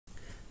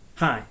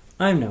Hi,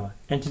 I'm Noah,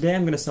 and today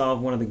I'm going to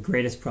solve one of the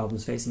greatest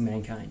problems facing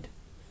mankind.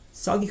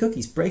 Soggy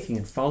cookies breaking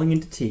and falling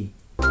into tea.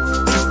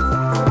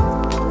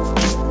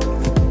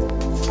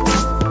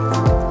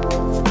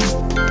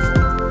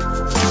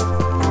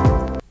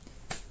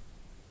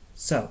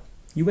 So,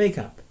 you wake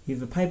up, you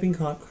have a piping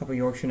hot cup of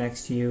Yorkshire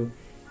next to you,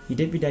 you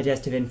dip your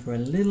digestive in for a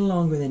little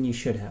longer than you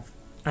should have.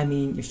 I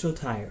mean, you're still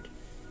tired.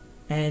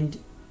 And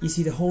you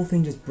see the whole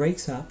thing just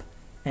breaks up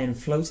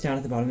and floats down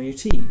at the bottom of your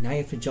tea. Now you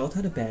have to jolt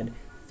out of bed,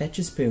 fetch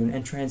a spoon,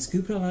 and try and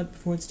scoop it all out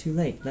before it's too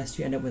late, lest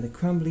you end up with a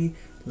crumbly,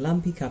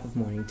 lumpy cup of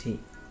morning tea.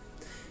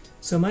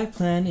 So my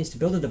plan is to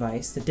build a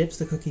device that dips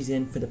the cookies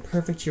in for the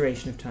perfect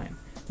duration of time,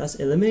 thus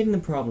eliminating the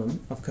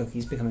problem of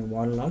cookies becoming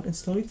waterlogged and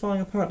slowly falling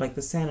apart like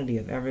the sanity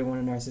of everyone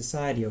in our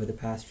society over the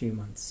past few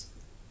months.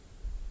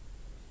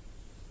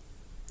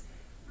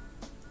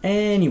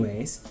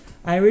 Anyways,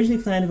 I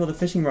originally planned to build a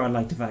fishing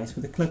rod-like device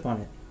with a clip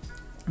on it,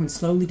 and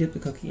slowly dip the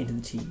cookie into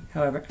the tea.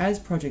 However, as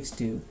projects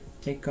do,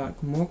 it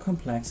got more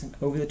complex and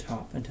over the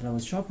top until I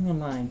was shopping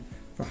online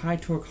for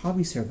high-torque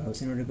hobby servos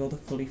in order to build a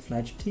fully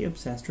fledged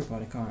tea-obsessed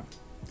robotic arm.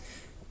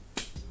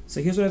 So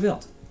here's what I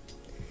built.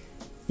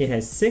 It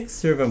has 6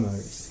 servo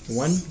motors,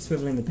 1 for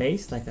swiveling the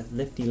base like a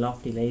lifty,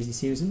 lofty, lazy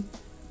Susan,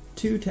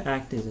 2 to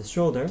act as a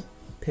shoulder,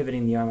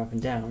 pivoting the arm up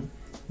and down,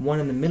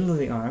 1 in the middle of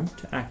the arm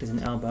to act as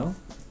an elbow,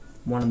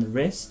 1 on the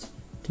wrist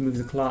to move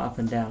the claw up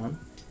and down,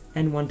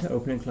 and 1 to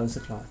open and close the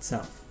claw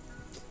itself.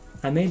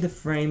 I made the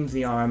frame of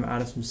the arm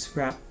out of some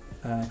scrap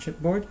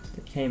chipboard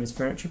that came as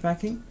furniture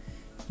packing.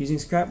 Using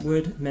scrap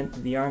wood meant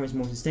that the arm is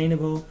more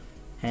sustainable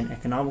and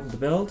economical to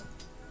build.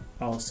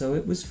 Also,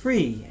 it was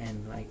free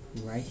and like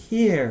right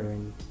here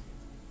and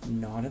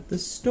not at the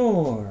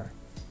store.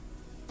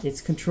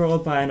 It's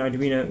controlled by an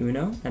Arduino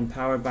Uno and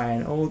powered by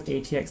an old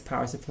ATX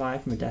power supply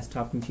from a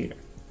desktop computer.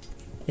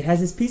 It has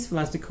this piece of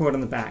elastic cord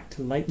on the back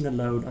to lighten the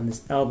load on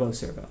this elbow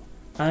servo.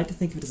 I like to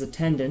think of it as a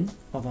tendon,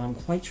 although I'm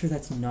quite sure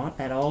that's not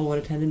at all what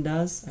a tendon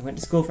does. I went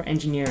to school for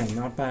engineering,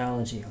 not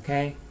biology,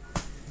 okay?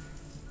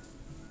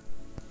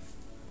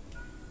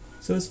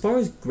 So as far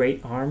as great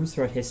arms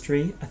throughout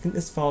history, I think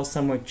this falls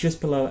somewhere just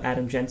below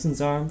Adam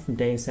Jensen's arm from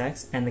Deus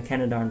Ex and the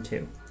Canadarm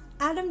 2.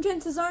 Adam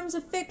Jensen's arms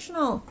are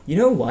fictional! You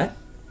know what?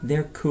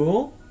 They're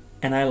cool,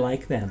 and I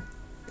like them.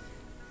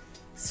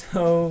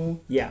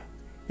 So, yeah.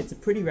 It's a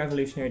pretty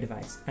revolutionary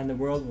device, and the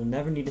world will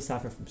never need to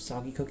suffer from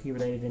soggy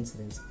cookie-related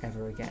incidents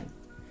ever again.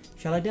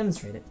 Shall I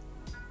demonstrate it?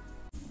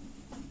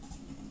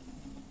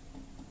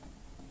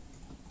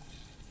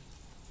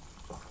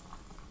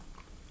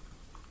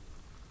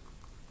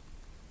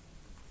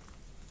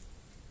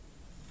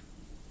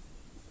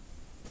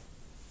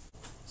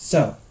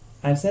 So,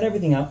 I've set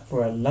everything up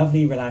for a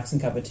lovely, relaxing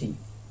cup of tea.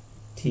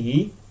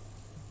 Tea,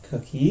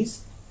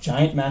 cookies,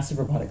 giant, massive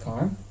robotic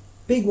arm,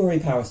 big worry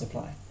power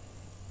supply.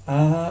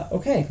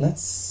 Okay,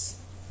 let's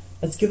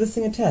give this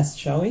thing a test,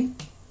 shall we?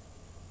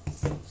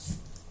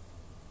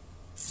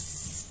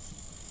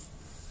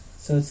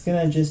 So it's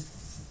gonna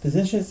just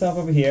position itself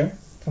over here,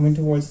 coming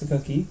towards the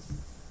cookie.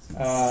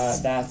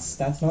 That's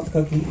not the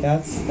cookie.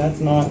 That's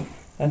not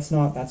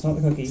the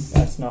cookie.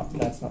 That's not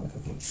the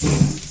cookie.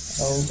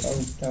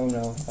 Oh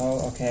no.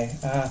 Oh, okay.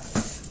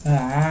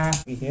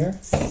 Here.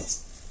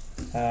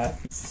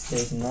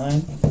 Stays in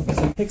line.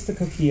 So it picks the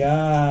cookie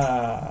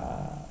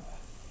up.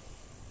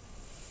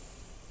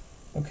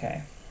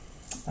 Okay.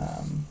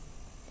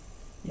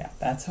 Yeah,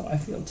 that's how I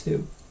feel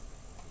too.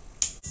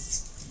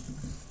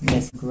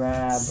 Just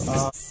grab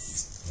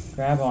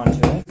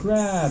onto it.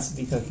 Grab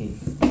the cookie.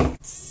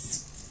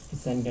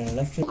 It's then gonna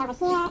lift it over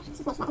here.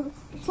 Just make sure that doesn't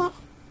tip.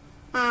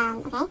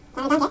 Okay. So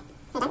I done it.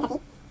 So done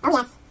cookie. Oh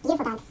yes,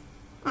 beautiful dunk.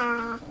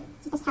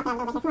 Just top it out a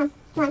little bit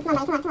here. Come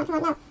on,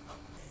 buddy. No.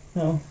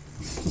 No,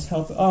 just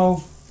help.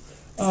 Oh,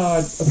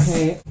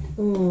 okay.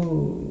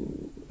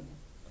 Ooh.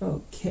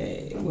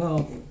 Okay. Well,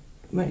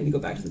 might need to go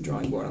back to the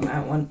drawing board on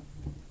that one.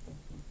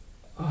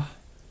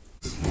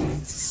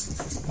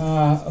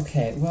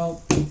 Okay,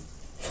 well... Okay,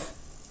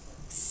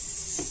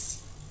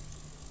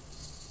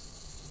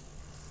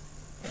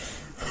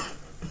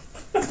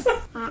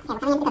 we're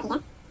coming into the cookie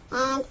here,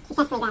 and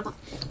successfully grabbed it.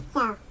 So,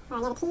 we're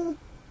near the tea,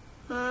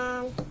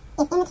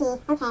 it's in the tea,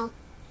 okay.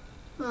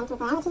 And to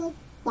around the tea,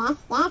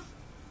 yes.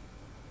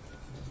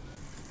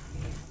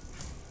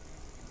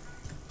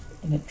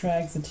 And it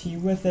drags the tea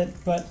with it,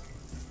 but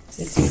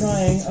it's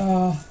trying.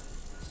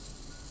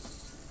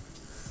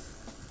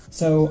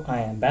 So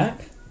I am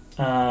back.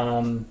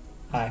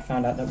 I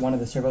found out that one of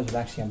the servos was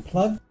actually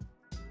unplugged.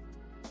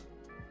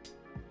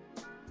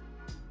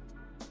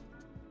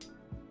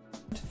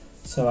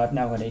 So I've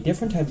now got a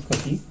different type of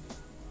cookie.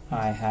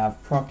 I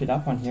have propped it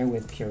up on here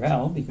with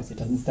Purell because it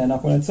doesn't stand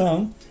up on its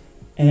own.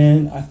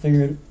 And I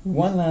figured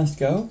one last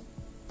go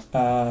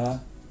to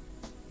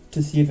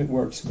see if it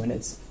works when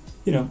it's,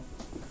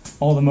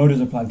 all the motors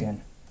are plugged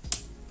in.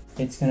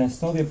 It's going to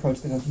slowly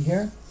approach the cookie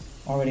here.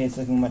 Already it's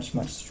looking much,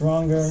 much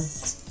stronger.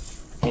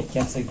 It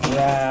gets a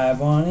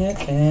grab on it,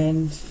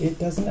 and it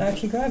doesn't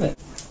actually grab it.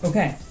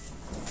 Okay.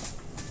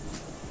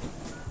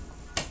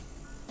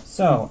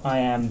 So, I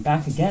am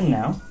back again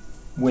now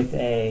with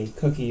a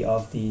cookie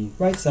of the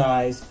right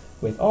size,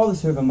 with all the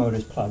servo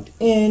motors plugged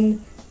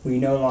in. We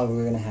no longer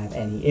are going to have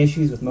any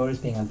issues with motors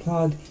being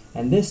unplugged,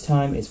 and this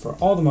time is for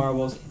all the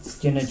marbles, it's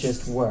going to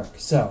just work.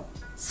 So,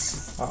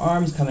 our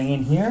arm's coming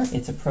in here,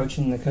 it's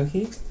approaching the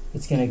cookie,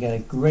 it's going to get a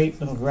great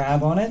little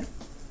grab on it,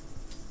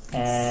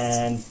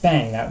 and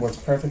bang, that works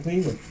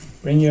perfectly. We're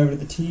bringing it over to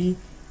the T,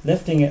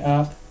 lifting it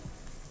up,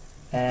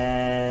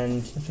 and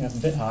lifting up a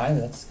bit high,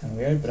 that's kind of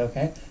weird, but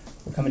okay.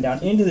 We're coming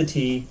down into the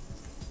T,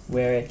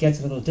 where it gets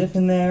a little dip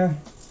in there.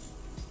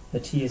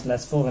 The T is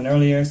less full than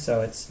earlier,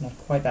 so it's not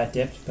quite that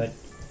dipped, but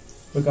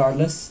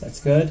regardless, that's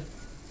good.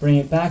 Bring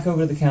it back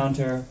over to the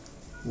counter,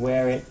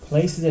 where it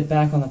places it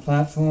back on the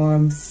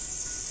platform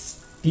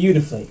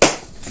beautifully.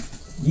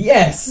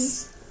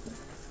 Yes!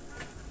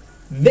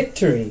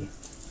 Victory!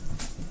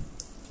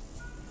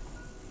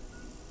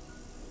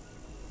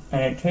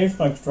 And it tastes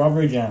like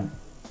strawberry jam.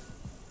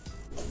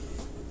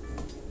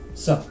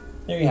 So,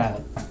 there you have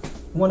it.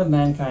 One of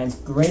mankind's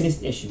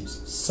greatest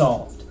issues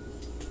solved.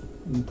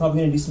 I'm probably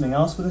going to do something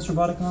else with this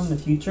robotic arm in the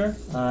future.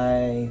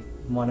 I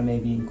want to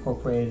maybe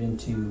incorporate it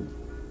into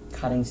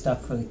cutting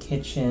stuff for the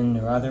kitchen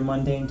or other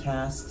mundane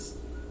tasks.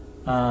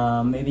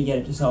 Maybe get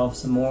it to solve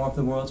some more of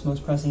the world's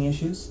most pressing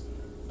issues.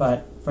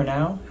 But for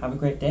now, have a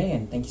great day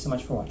and thank you so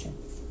much for watching.